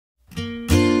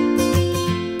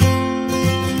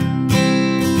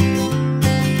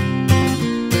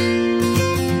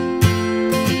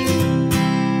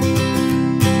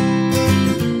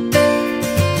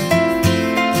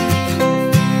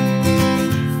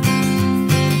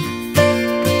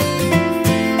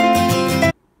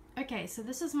so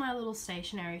this is my little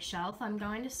stationery shelf. I'm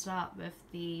going to start with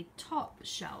the top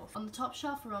shelf. On the top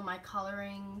shelf are all my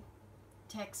colouring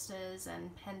textures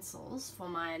and pencils for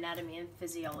my anatomy and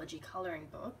physiology colouring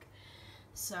book.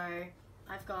 So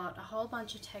I've got a whole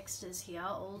bunch of textures here,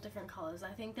 all different colours.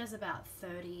 I think there's about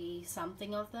 30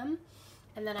 something of them.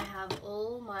 And then I have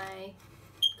all my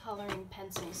colouring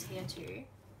pencils here too.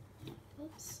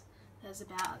 Oops. There's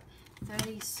about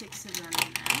 36 of them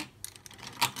in there.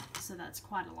 So that's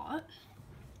quite a lot.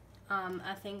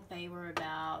 I think they were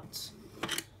about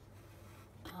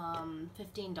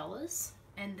 $15.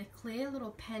 And the clear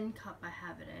little pen cup I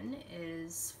have it in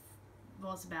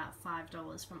was about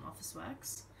 $5 from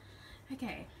Officeworks.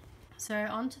 Okay, so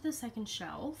onto the second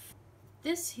shelf.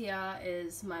 This here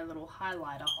is my little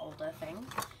highlighter holder thing.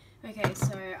 Okay,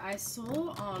 so I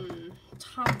saw on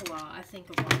Tumblr, I think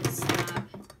it was, that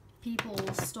people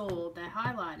store their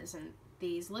highlighters in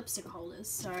these lipstick holders,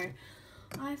 so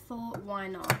I thought, why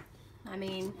not? I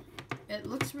mean, it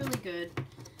looks really good,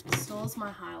 it stores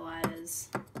my highlighters,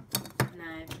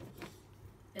 and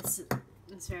it's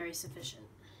very sufficient.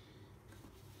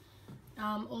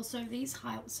 Also,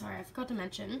 sorry, I forgot to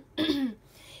mention,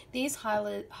 these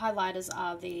highlighters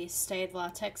are the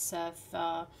Staedtler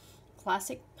Texsurf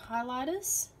Classic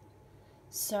highlighters.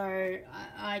 So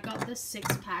I got this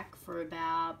 6-pack for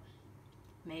about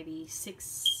maybe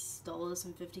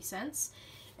 $6.50,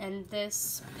 and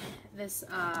this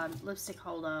lipstick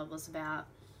holder was about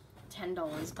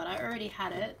 $10, but I already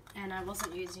had it and I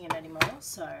wasn't using it anymore.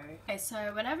 So okay,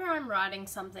 so whenever I'm writing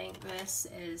something, this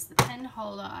is the pen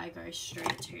holder I go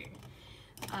straight to.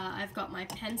 I've got my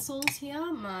pencils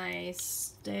here, my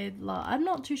Staedtler, I'm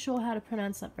not too sure how to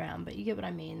pronounce that brand, but you get what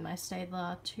I mean, my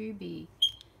Staedtler 2B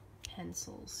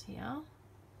pencils here.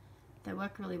 They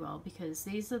work really well because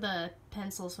these are the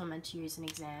pencils we're meant to use in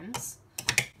exams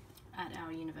at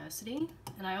our university.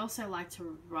 And I also like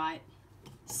to write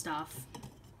stuff.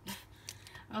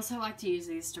 I also like to use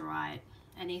these to write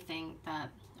anything that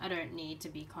I don't need to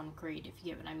be concrete, if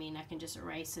you get what I mean. I can just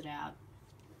erase it out.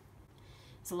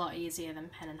 It's a lot easier than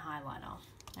pen and highlighter.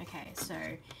 Okay, so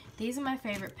these are my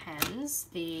favorite pens.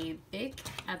 The big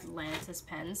Atlantis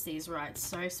pens. These write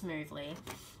so smoothly,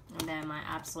 and they're my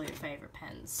absolute favorite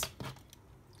pens.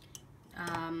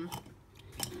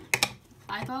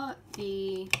 I got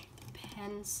the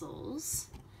pencils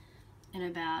in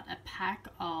about a pack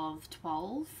of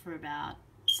 12 for about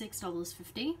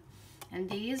 $6.50, and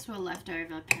these were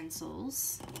leftover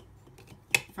pencils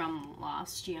from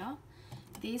last year.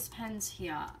 These pens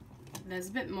here, there's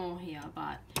a bit more here,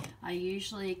 but I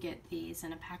usually get these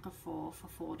in a pack of 4 for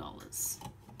 $4.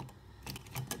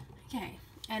 Okay,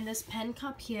 and this pen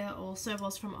cup here also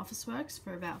was from Officeworks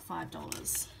for about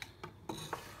 $5.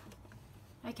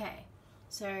 Okay,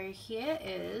 so here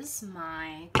is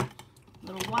my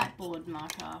little whiteboard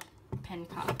marker pen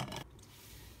cup.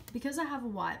 Because I have a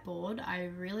whiteboard, I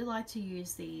really like to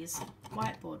use these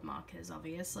whiteboard markers,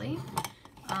 obviously.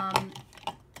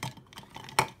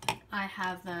 I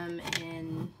have them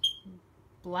in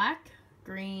black,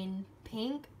 green,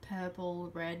 pink, purple,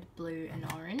 red, blue, and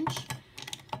orange.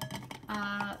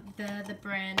 They're the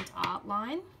brand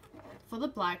Artline. For the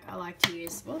black, I like to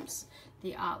use,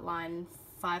 the Artline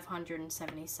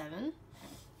 577.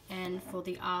 And for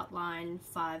the Artline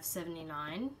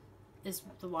 579 is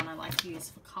the one I like to use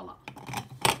for colour.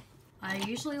 I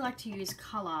usually like to use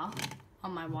colour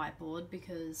on my whiteboard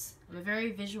because I'm a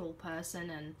very visual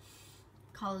person and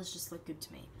colours just look good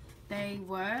to me. They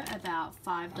were about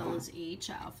 $5 each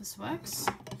at Officeworks.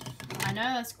 I know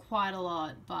that's quite a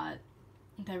lot, but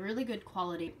they're really good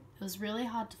quality. It was really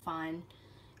hard to find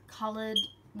coloured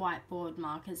whiteboard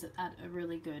markers at a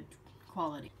really good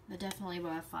quality. They definitely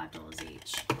were $5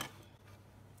 each.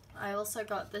 I also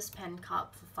got this pen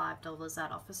cup for $5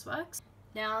 at Officeworks.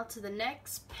 Now to the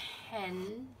next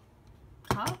pen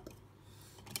cup.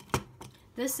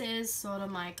 This is sort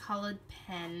of my coloured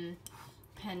pen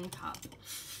cup.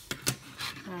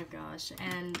 Oh gosh,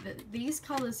 and these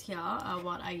colours here are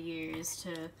what I use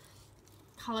to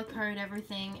colour code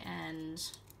everything and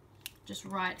just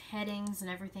write headings and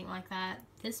everything like that.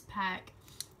 This pack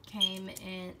came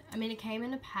in, it came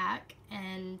in a pack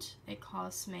and it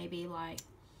cost maybe like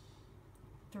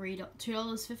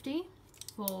 $2.50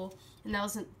 for, and there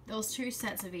was 2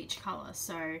 sets of each colour,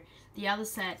 so the other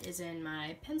set is in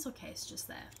my pencil case just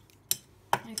there.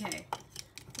 Okay,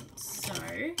 so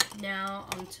now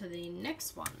on to the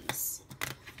next ones.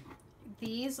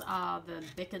 These are the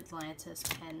Big Atlantis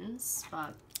pens,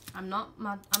 but I'm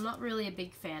not really a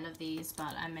big fan of these,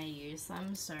 but I may use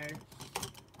them, so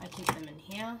I keep them in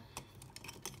here.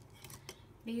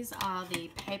 These are the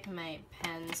Papermate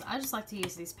pens. I just like to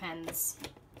use these pens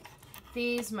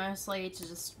these mostly to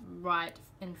just write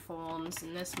in forms,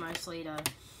 and this mostly to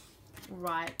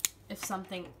write if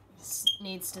something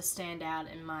needs to stand out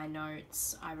in my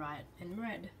notes, I write in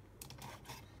red.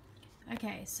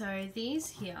 Okay, so these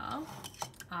here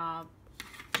are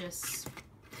just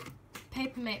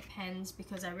Papermate pens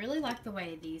because I really like the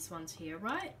way these ones here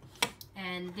write,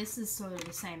 and this is sort of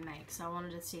the same make, so I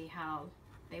wanted to see how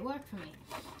they work for me.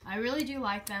 I really do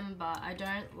like them, but I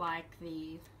don't like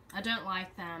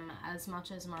them as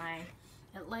much as my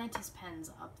Atlantis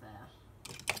pens up there.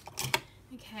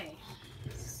 Okay,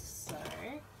 so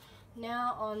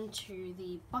now on to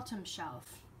the bottom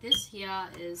shelf. This here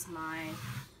is my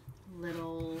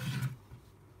little,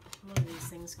 what are these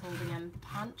things called again?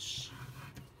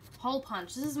 Hole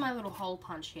punch. This is my little hole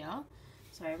punch here.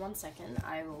 Sorry, 1 second.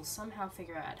 I will somehow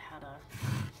figure out how to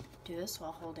do this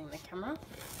while holding the camera.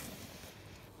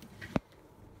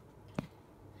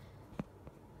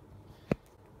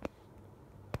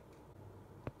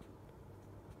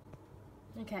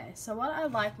 Okay, so what I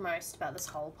like most about this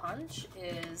hole punch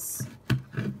is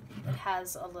it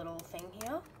has a little thing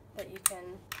here that you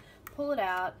can pull it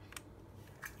out,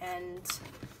 and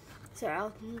so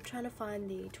I'm trying to find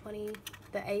the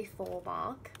A4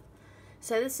 mark.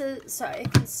 So this is, so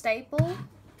it can staple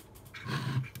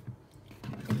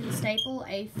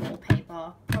A4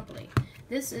 paper properly.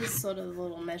 This is sort of a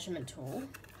little measurement tool,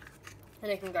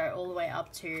 and it can go all the way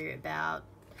up to about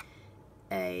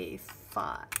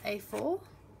A4.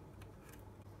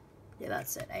 Yeah,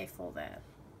 that's it, A4 there.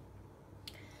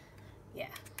 Yeah,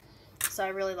 so I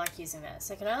really like using this.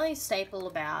 I can only staple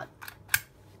about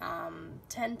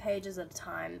 10 pages at a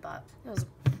time, but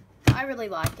I really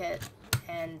like it,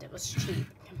 and it was cheap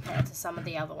compared to some of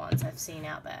the other ones I've seen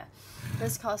out there.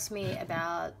 This cost me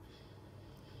about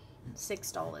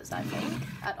 $6, I think,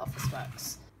 at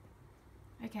Officeworks.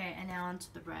 Okay, and now on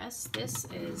to the rest. This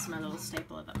is my little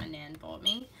stapler that my nan bought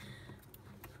me.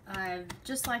 I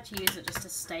just like to use it just to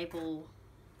staple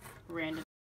random.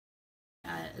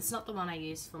 It's not the one I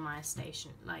use for my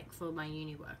for my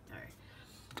uni work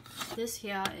though. This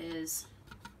here is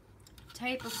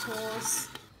tape, of course,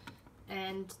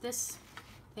 and this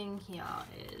thing here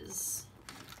is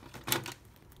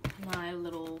my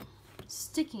little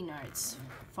sticky notes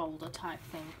folder type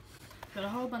thing. Got a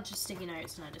whole bunch of sticky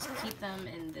notes, and I just keep them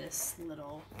in this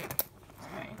little,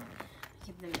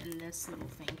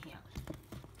 thing here.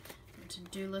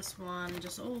 To-do list one,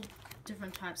 just all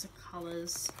different types of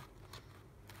colors,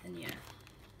 and yeah,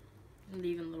 and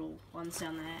even little ones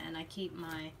down there. And I keep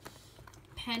my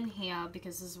pen here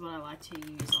because this is what I like to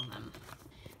use on them.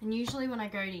 And usually when I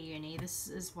go to uni, this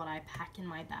is what I pack in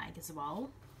my bag as well,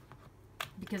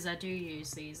 because I do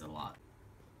use these a lot.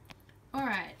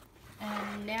 Alright,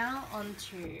 and now on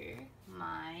to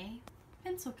my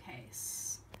pencil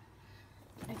case.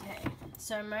 Okay,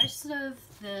 so most of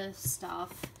the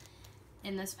stuff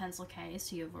in this pencil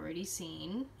case you've already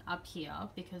seen up here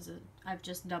because I've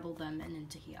just doubled them and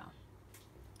into here.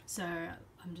 So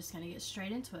I'm just going to get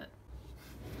straight into it.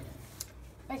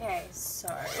 Okay,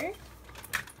 so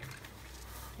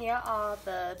here are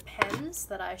the pens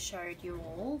that I showed you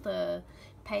all, the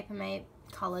Papermate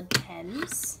coloured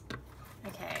pens.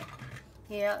 Okay,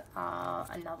 here are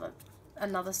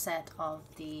another set of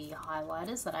the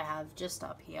highlighters that I have just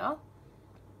up here.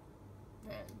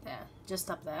 There,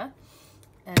 just up there.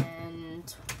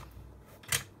 And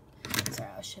sorry,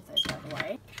 I'll shift those out of the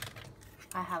way.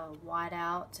 I have a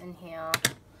whiteout in here.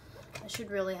 I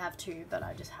should really have two, but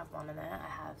I just have one in there. I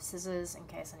have scissors in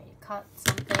case I need to cut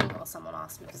something, or someone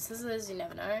asks me for scissors, you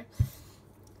never know.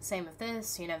 Same with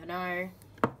this, you never know.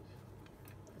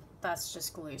 That's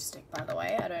just glue stick, by the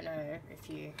way. I don't know if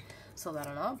you saw that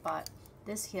or not, but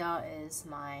this here is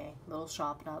my little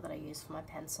sharpener that I use for my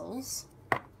pencils.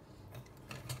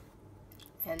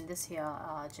 And this here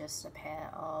are just a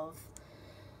pair of,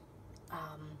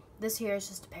 this here is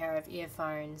just a pair of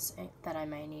earphones that I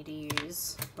may need to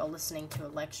use while listening to a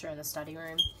lecture in the study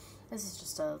room. This is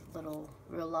just a little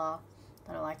ruler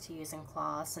that I like to use in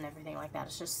class and everything like that.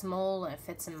 It's just small and it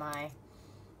fits in my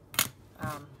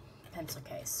pencil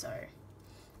case. So,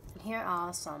 and here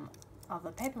are some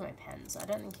other Papermate pens. I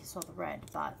don't think you saw the red,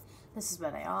 but this is where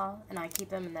they are, and I keep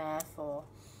them in there for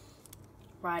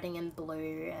writing in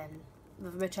blue, and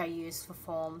which I use for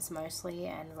forms mostly,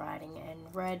 and writing in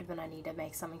red when I need to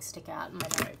make something stick out in my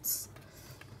notes.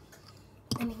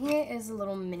 And here is a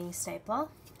little mini stapler.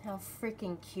 How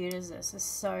freaking cute is this? It's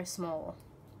so small.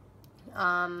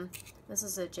 This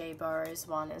is a J. Burroughs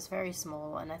one. It's very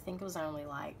small, and I think it was only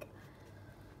like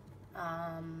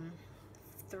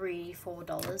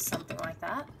 $3-4, something like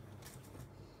that.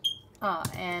 Oh,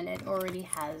 and it already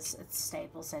has its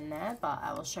staples in there, but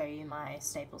I will show you my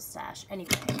staples stash anyway.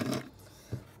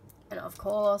 And of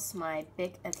course, my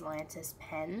big Atlantis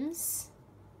pens.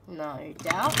 No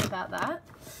doubt about that.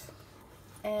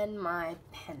 And my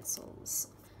pencils,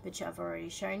 which I've already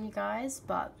shown you guys,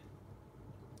 but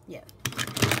yeah.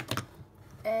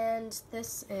 And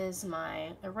this is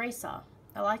my eraser.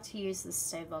 I like to use the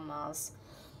Stationery Mars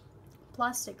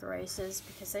plastic erasers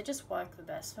because they just work the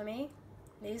best for me.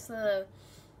 These are the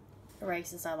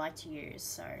erasers I like to use,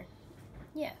 so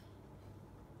yeah.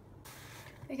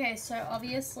 Okay, so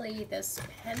obviously this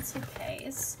pencil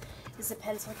case is a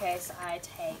pencil case I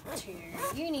take to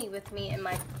uni with me in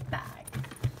my bag.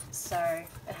 So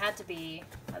it had to be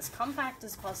as compact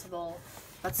as possible,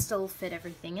 but still fit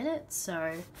everything in it,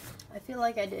 so I feel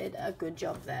like I did a good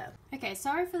job there. Okay,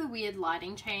 sorry for the weird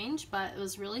lighting change, but it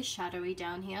was really shadowy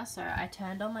down here, so I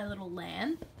turned on my little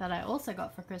lamp that I also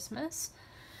got for Christmas.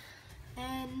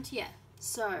 And yeah,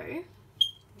 so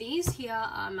these here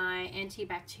are my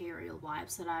antibacterial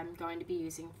wipes that I'm going to be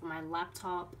using for my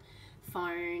laptop,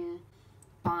 phone,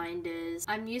 binders.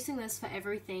 I'm using this for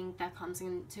everything that comes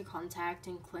into contact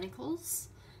in clinicals.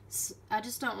 I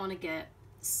just don't want to get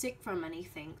sick from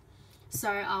anything. So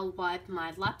I'll wipe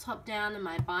my laptop down and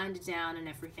my binder down and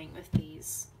everything with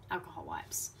these alcohol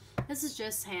wipes. This is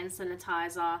just hand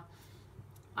sanitizer.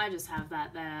 I just have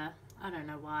that there. I don't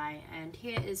know why. And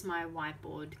here is my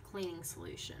whiteboard cleaning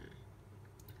solution.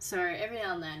 So every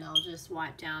now and then I'll just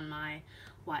wipe down my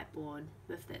whiteboard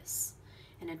with this,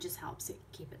 and it just helps it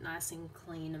keep it nice and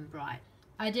clean and bright.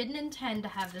 I didn't intend to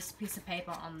have this piece of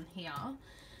paper on here,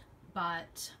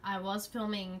 but I was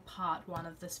filming part 1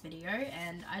 of this video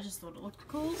and I just thought it looked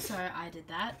cool, so I did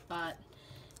that. But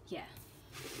yeah,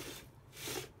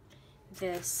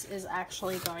 this is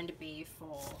actually going to be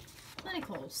for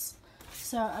clinicals.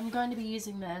 So I'm going to be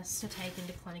using this to take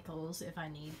into clinicals if I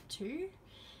need to.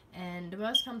 And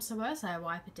worst comes to worst, I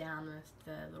wipe it down with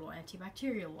the little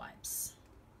antibacterial wipes.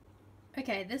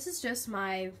 Okay, this is just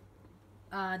my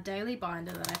daily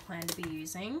binder that I plan to be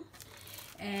using.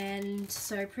 And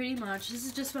so pretty much this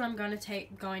is just what I'm going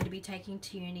to be taking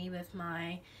to uni with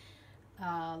my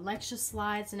lecture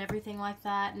slides and everything like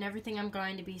that, and everything I'm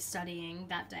going to be studying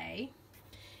that day.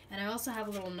 And I also have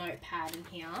a little notepad in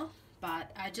here,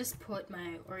 but I just put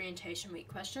my orientation week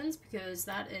questions because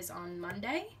that is on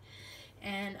Monday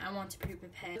and I want to be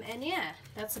prepared. And yeah,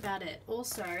 that's about it.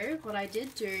 Also, what I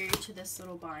did do to this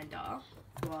little binder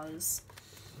was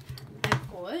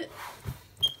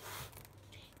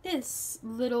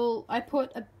I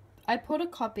put a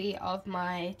copy of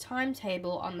my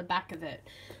timetable on the back of it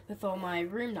with all my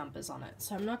room numbers on it.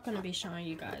 So I'm not going to be showing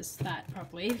you guys that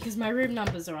properly because my room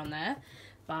numbers are on there.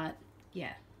 But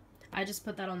yeah, I just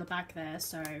put that on the back there,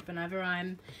 so whenever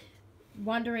I'm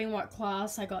wondering what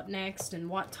class I got next and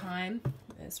what time,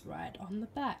 it's right on the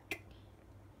back.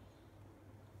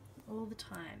 All the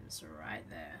times are right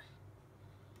there.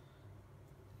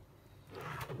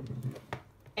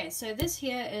 Okay, so this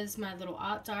here is my little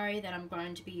art diary that I'm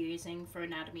going to be using for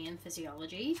anatomy and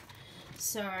physiology.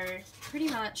 So pretty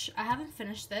much, I haven't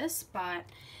finished this, but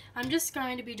I'm just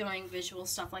going to be doing visual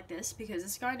stuff like this because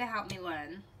it's going to help me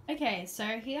learn. Okay, so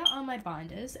here are my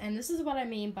binders, and this is what I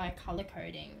mean by color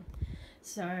coding.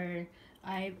 So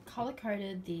I color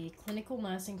coded the Clinical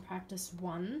Nursing Practice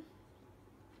 1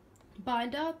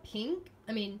 binder pink.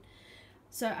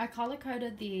 So I color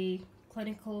coded the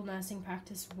Clinical Nursing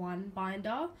Practice 1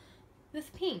 binder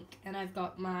with pink, and I've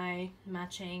got my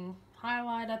matching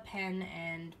highlighter, pen,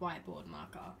 and whiteboard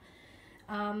marker.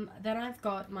 Then I've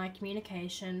got my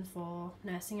communication for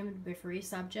nursing and midwifery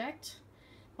subject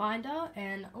binder,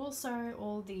 and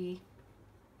also the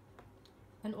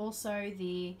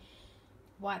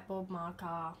whiteboard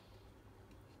marker,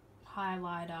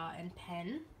 highlighter, and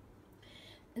pen.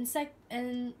 And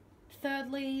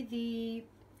thirdly the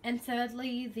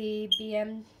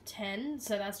BM10,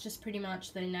 so that's just pretty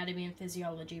much the anatomy and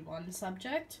physiology 1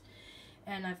 subject.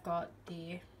 And I've got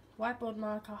the whiteboard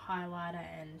marker, highlighter,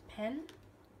 and pen.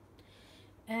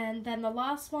 And then the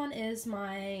last one is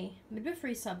my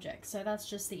midwifery subject, so that's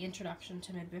just the introduction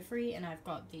to midwifery, and I've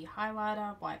got the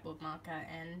highlighter, whiteboard marker,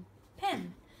 and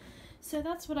pen. So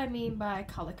that's what I mean by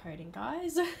color coding,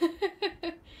 guys.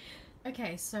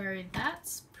 Okay, so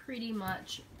that's pretty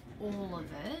much all of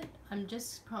it. I'm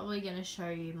just probably going to show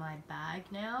you my bag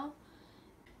now.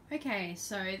 Okay,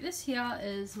 so this here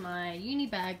is my uni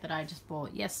bag that I just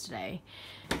bought yesterday.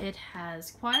 It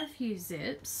has quite a few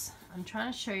zips. I'm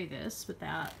trying to show you this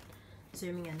without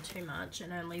zooming in too much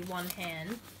and only one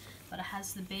hand, but it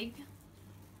has the big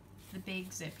the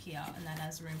big zip here, and that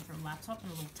has room for a laptop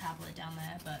and a little tablet down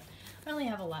there, but I only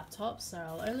have a laptop, so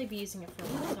I'll only be using it for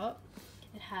a laptop.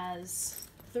 It has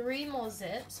 3 more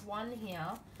zips, one here,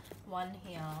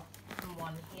 and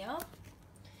one here.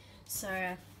 So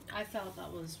I felt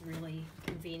that was really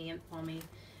convenient for me.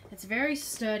 It's a very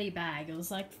sturdy bag. It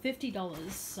was like $50,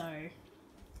 so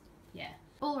yeah.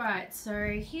 Alright, so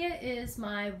here is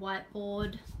my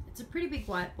whiteboard. It's a pretty big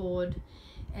whiteboard,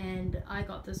 and I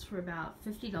got this for about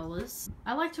 $50.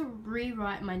 I like to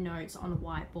rewrite my notes on a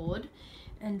whiteboard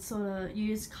and sort of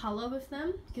use color with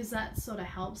them, because that sort of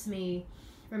helps me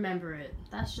remember it.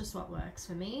 That's just what works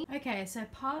for me. Okay, so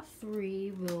part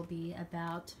 3 will be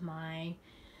about my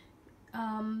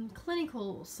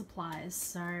clinical supplies,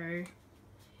 so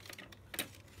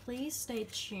please stay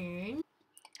tuned.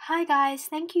 Hi guys,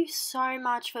 thank you so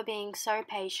much for being so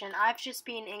patient. I've just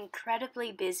been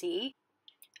incredibly busy.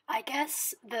 I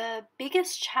guess the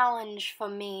biggest challenge for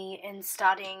me in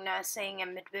studying nursing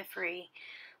and midwifery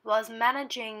was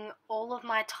managing all of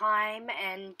my time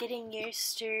and getting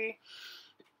used to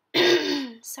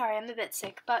sorry, I'm a bit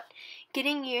sick, but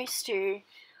getting used to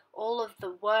all of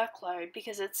the workload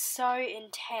because it's so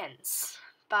intense.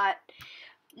 But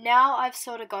now I've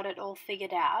sort of got it all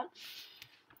figured out.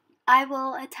 I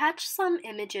will attach some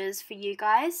images for you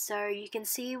guys so you can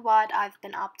see what I've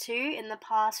been up to in the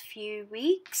past few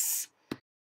weeks.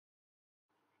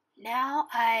 Now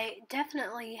I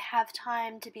definitely have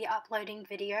time to be uploading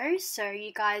videos, so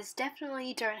you guys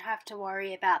definitely don't have to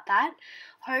worry about that.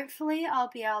 Hopefully I'll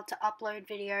be able to upload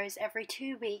videos every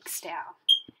 2 weeks now.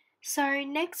 So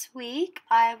next week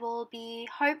I will be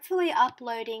hopefully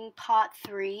uploading part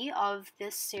 3 of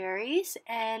this series,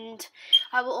 and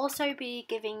I will also be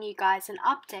giving you guys an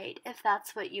update if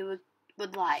that's what you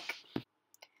would like.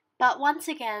 But once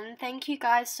again, thank you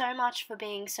guys so much for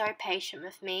being so patient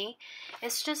with me.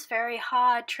 It's just very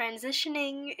hard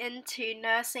transitioning into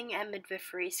nursing and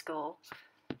midwifery school.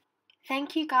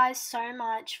 Thank you guys so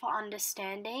much for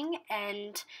understanding,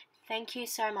 and thank you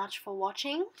so much for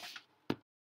watching.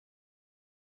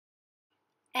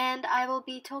 And I will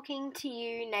be talking to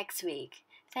you next week.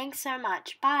 Thanks so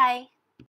much. Bye!